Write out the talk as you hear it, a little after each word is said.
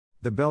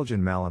The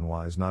Belgian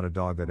Malinois is not a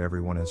dog that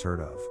everyone has heard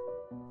of.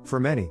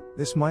 For many,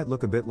 this might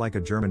look a bit like a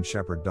German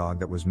Shepherd dog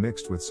that was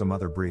mixed with some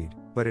other breed,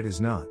 but it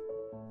is not.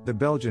 The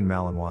Belgian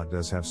Malinois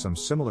does have some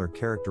similar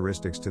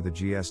characteristics to the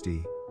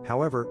GSD,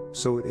 however,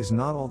 so it is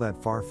not all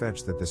that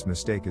far-fetched that this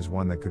mistake is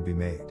one that could be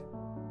made.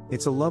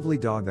 It's a lovely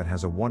dog that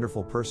has a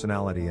wonderful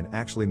personality and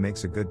actually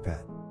makes a good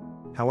pet.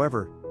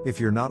 However, if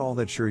you're not all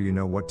that sure you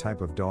know what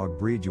type of dog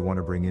breed you want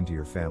to bring into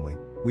your family,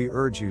 we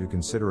urge you to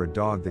consider a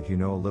dog that you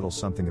know a little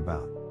something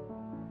about.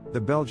 The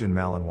Belgian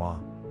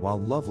Malinois, while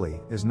lovely,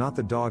 is not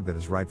the dog that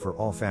is right for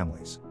all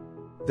families.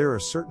 There are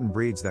certain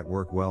breeds that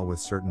work well with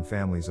certain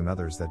families and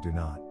others that do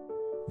not.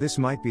 This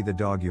might be the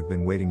dog you've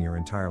been waiting your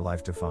entire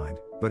life to find,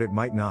 but it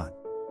might not.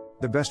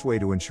 The best way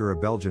to ensure a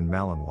Belgian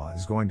Malinois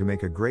is going to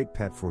make a great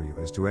pet for you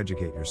is to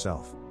educate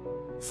yourself.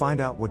 Find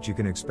out what you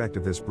can expect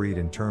of this breed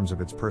in terms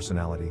of its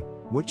personality,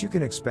 what you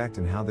can expect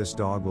and how this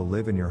dog will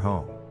live in your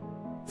home.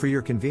 For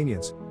your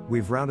convenience,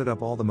 we've rounded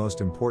up all the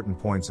most important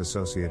points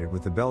associated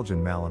with the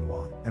Belgian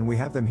Malinois, and we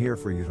have them here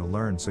for you to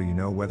learn so you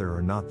know whether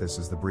or not this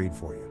is the breed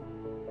for you.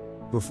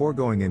 Before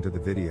going into the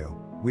video,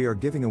 we are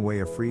giving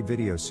away a free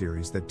video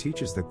series that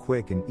teaches the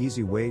quick and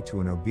easy way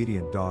to an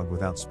obedient dog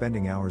without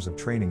spending hours of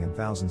training and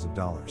thousands of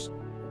dollars.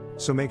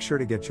 So make sure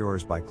to get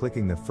yours by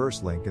clicking the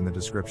first link in the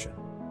description.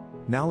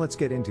 Now let's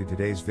get into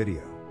today's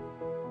video.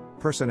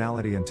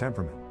 Personality and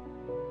temperament.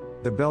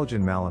 The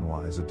Belgian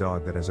Malinois is a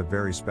dog that has a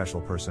very special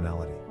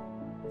personality.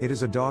 It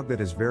is a dog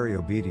that is very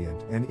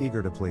obedient and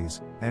eager to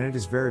please, and it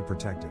is very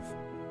protective.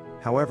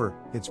 However,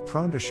 it's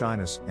prone to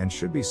shyness and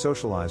should be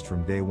socialized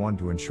from day one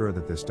to ensure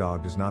that this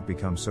dog does not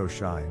become so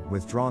shy and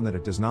withdrawn that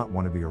it does not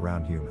want to be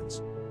around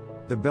humans.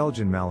 The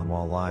Belgian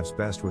Malinois lives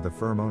best with a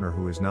firm owner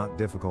who is not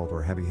difficult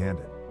or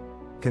heavy-handed.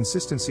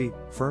 Consistency,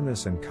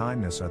 firmness and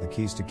kindness are the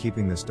keys to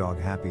keeping this dog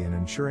happy and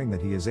ensuring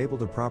that he is able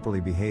to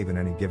properly behave in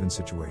any given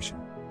situation.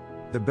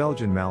 The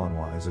Belgian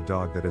Malinois is a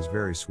dog that is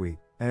very sweet,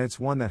 and it's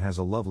one that has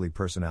a lovely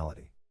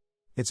personality.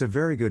 It's a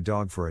very good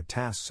dog for a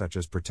task such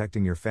as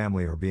protecting your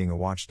family or being a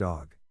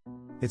watchdog.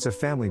 It's a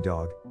family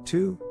dog,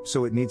 too,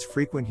 so it needs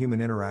frequent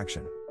human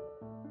interaction.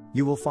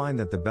 You will find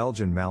that the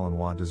Belgian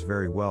Malinois does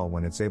very well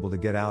when it's able to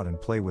get out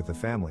and play with the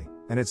family,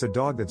 and it's a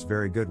dog that's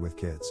very good with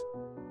kids.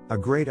 A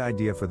great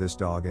idea for this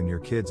dog and your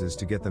kids is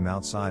to get them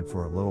outside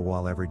for a little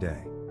while every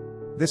day.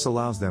 This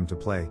allows them to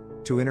play,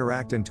 to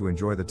interact and to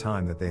enjoy the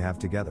time that they have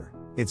together.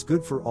 It's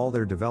good for all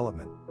their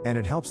development, and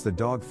it helps the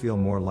dog feel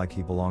more like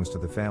he belongs to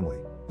the family.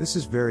 This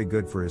is very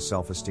good for his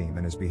self-esteem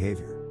and his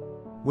behavior.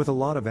 With a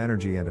lot of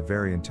energy and a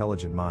very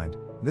intelligent mind,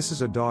 this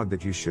is a dog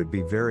that you should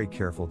be very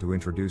careful to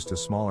introduce to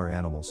smaller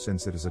animals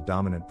since it is a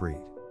dominant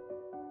breed.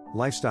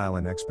 Lifestyle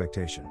and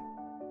expectation.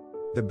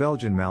 The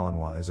Belgian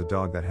Malinois is a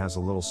dog that has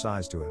a little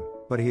size to him,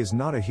 but he is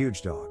not a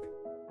huge dog.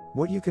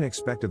 What you can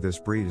expect of this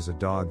breed is a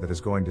dog that is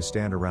going to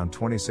stand around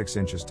 26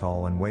 inches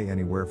tall and weigh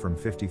anywhere from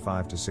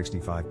 55 to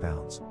 65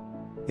 pounds.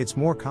 It's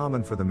more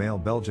common for the male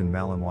Belgian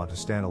Malinois to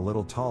stand a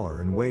little taller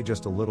and weigh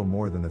just a little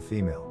more than the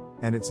female,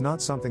 and it's not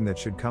something that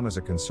should come as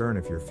a concern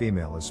if your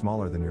female is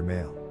smaller than your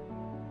male.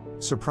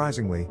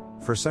 Surprisingly,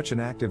 for such an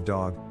active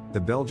dog,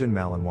 the Belgian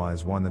Malinois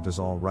is one that does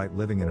all right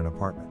living in an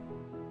apartment.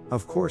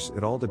 Of course,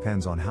 it all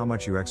depends on how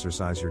much you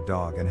exercise your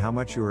dog and how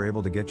much you are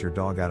able to get your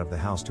dog out of the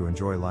house to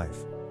enjoy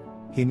life.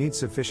 He needs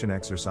sufficient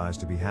exercise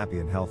to be happy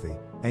and healthy,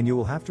 and you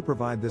will have to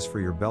provide this for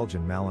your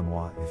Belgian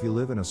Malinois if you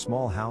live in a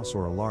small house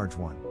or a large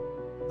one.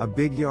 A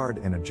big yard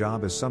and a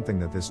job is something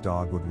that this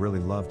dog would really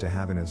love to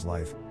have in his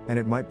life, and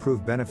it might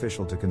prove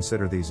beneficial to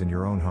consider these in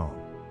your own home.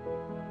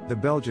 The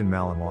Belgian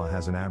Malinois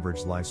has an average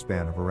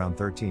lifespan of around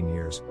 13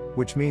 years,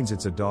 which means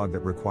it's a dog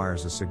that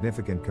requires a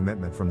significant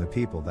commitment from the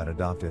people that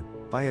adopt it,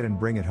 buy it and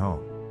bring it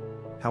home.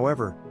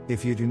 However,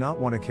 if you do not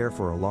want to care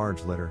for a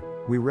large litter,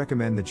 we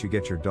recommend that you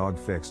get your dog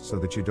fixed so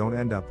that you don't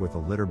end up with a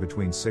litter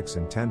between 6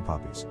 and 10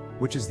 puppies,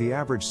 which is the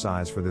average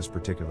size for this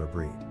particular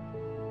breed.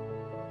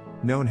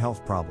 Known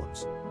health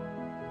problems.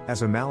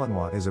 As a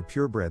Malinois is a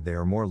purebred, they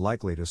are more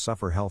likely to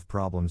suffer health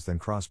problems than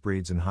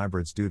crossbreeds and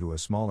hybrids due to a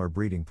smaller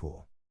breeding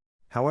pool.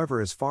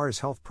 However, as far as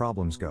health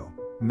problems go,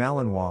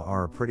 Malinois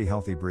are a pretty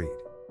healthy breed.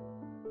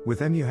 With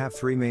them you have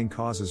 3 main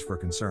causes for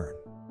concern.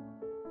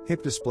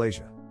 Hip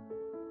dysplasia,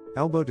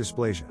 elbow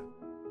dysplasia,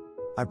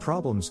 eye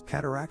problems,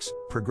 cataracts,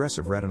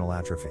 progressive retinal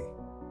atrophy.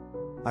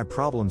 Eye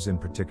problems in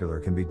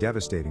particular can be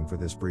devastating for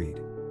this breed.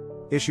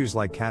 Issues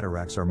like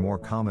cataracts are more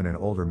common in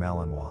older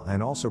Malinois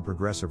and also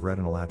progressive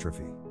retinal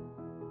atrophy.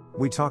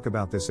 We talk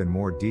about this in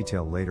more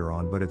detail later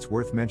on, but it's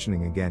worth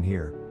mentioning again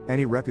here.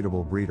 Any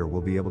reputable breeder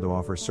will be able to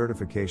offer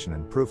certification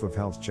and proof of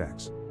health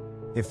checks.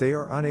 If they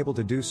are unable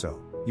to do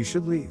so, you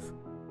should leave.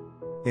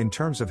 In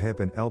terms of hip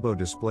and elbow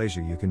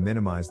dysplasia, you can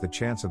minimize the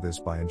chance of this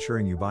by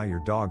ensuring you buy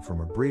your dog from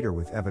a breeder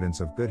with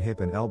evidence of good hip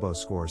and elbow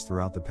scores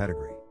throughout the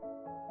pedigree.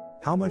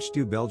 How much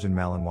do Belgian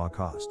Malinois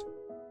cost?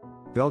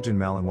 Belgian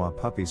Malinois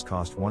puppies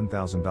cost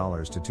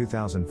 $1,000 to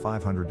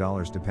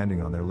 $2,500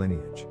 depending on their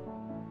lineage.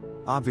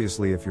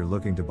 Obviously, if you're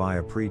looking to buy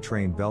a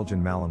pre-trained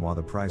Belgian Malinois,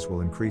 the price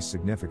will increase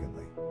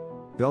significantly.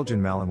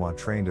 Belgian Malinois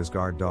trained as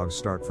guard dogs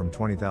start from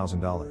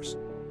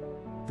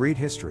 $20,000. Breed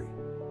history.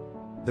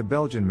 The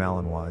Belgian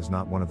Malinois is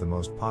not one of the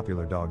most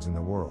popular dogs in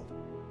the world.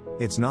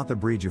 It's not the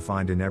breed you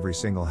find in every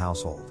single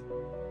household.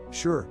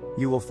 Sure,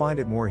 you will find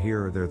it more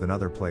here or there than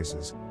other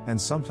places, and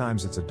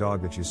sometimes it's a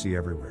dog that you see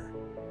everywhere.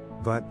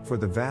 But, for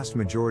the vast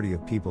majority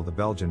of people, the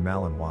Belgian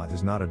Malinois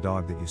is not a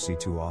dog that you see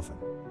too often.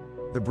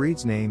 The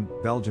breed's name,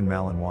 Belgian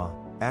Malinois,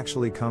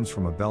 actually comes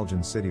from a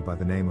Belgian city by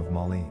the name of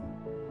Malines.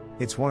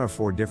 It's one of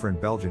 4 different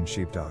Belgian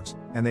sheepdogs,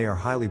 and they are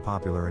highly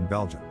popular in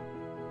Belgium.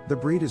 The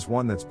breed is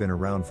one that's been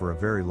around for a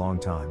very long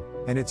time,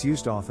 and it's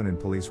used often in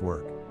police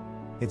work.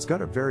 It's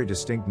got a very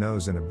distinct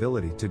nose and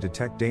ability to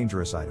detect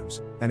dangerous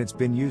items, and it's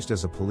been used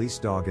as a police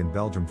dog in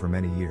Belgium for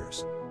many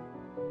years.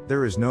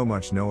 There is no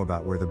much known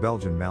about where the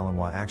Belgian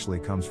Malinois actually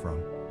comes from,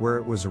 where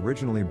it was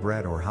originally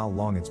bred, or how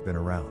long it's been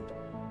around.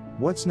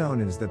 What's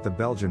known is that the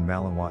Belgian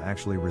Malinois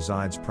actually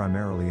resides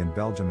primarily in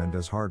Belgium and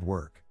does hard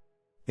work.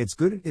 It's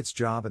good at its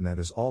job, and that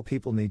is all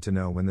people need to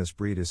know when this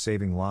breed is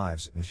saving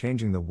lives and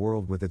changing the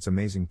world with its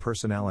amazing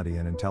personality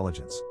and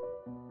intelligence.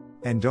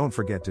 And don't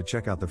forget to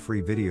check out the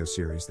free video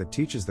series that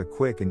teaches the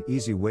quick and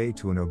easy way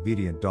to an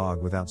obedient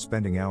dog without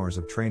spending hours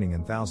of training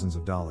and thousands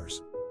of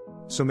dollars.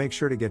 So make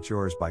sure to get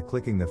yours by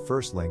clicking the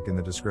first link in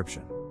the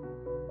description.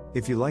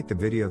 If you like the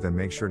video, then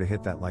make sure to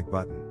hit that like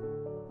button.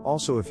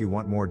 Also, if you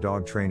want more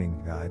dog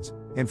training guides,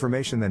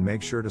 information, then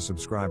make sure to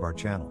subscribe our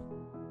channel.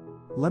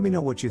 Let me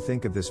know what you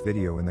think of this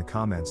video in the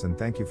comments, and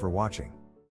thank you for watching.